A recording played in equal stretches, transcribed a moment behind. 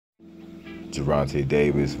Gervonta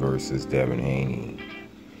Davis versus Devin Haney.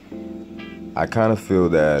 I kind of feel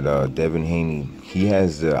that Devin Haney, he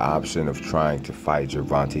has the option of trying to fight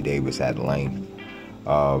Gervonta Davis at length.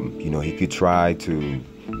 He could try to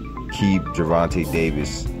keep Gervonta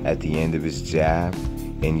Davis at the end of his jab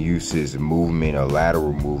and use his movement, a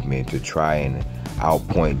lateral movement, to try and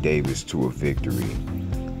outpoint Davis to a victory.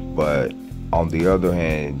 But on the other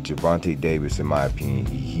hand, Gervonta Davis, in my opinion,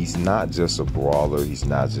 he's not just a brawler, he's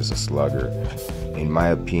not just a slugger. In my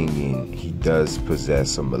opinion, he does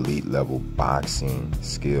possess some elite level boxing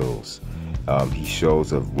skills. He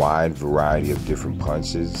shows a wide variety of different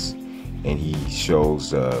punches, and he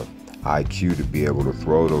shows IQ to be able to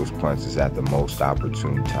throw those punches at the most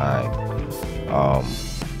opportune time.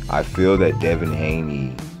 I feel that Devin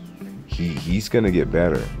Haney, he's gonna get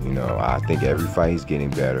better. I think every fight he's getting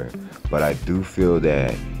better, but I do feel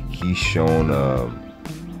that he's shown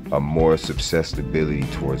a more susceptibility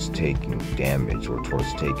towards taking damage or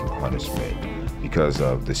towards taking punishment because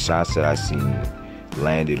of the shots that I seen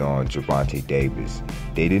landed on Gervonta Davis.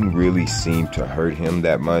 They didn't really seem to hurt him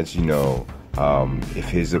that much. If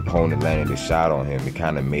his opponent landed a shot on him, it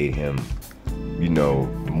kind of made him,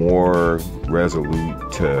 more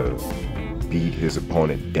resolute to beat his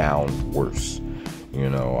opponent down worse.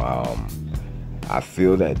 I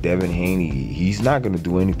feel that Devin Haney, he's not going to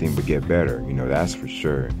do anything but get better, that's for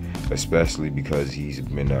sure. Especially because he's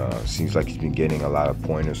been, seems like he's been getting a lot of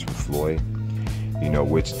pointers from Floyd,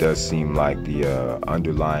 which does seem like the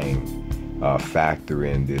underlying factor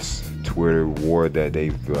in this Twitter war that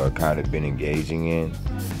they've kind of been engaging in.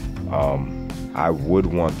 I would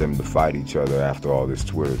want them to fight each other after all this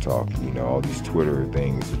Twitter talk. All these Twitter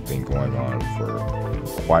things have been going on for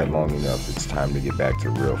quite long enough. It's time to get back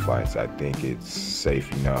to real fights. I think it's safe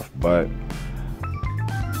enough, but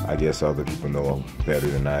I guess other people know better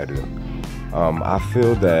than I do. I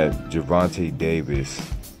feel that Gervonta Davis,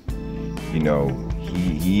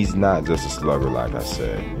 he's not just a slugger, like I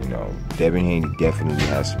said. Devin Haney definitely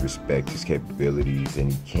has to respect his capabilities,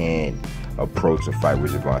 and he can't approach a fight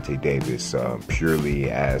with Gervonta Davis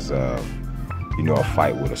purely as a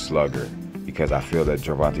fight with a slugger, because I feel that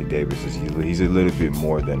Gervonta Davis he's a little bit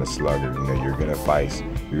more than a slugger. You're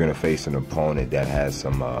gonna face an opponent that has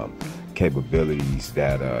some capabilities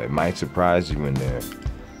that it might surprise you in there.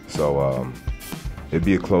 So it'd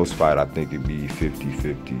be a close fight. I think it'd be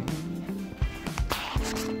 50-50.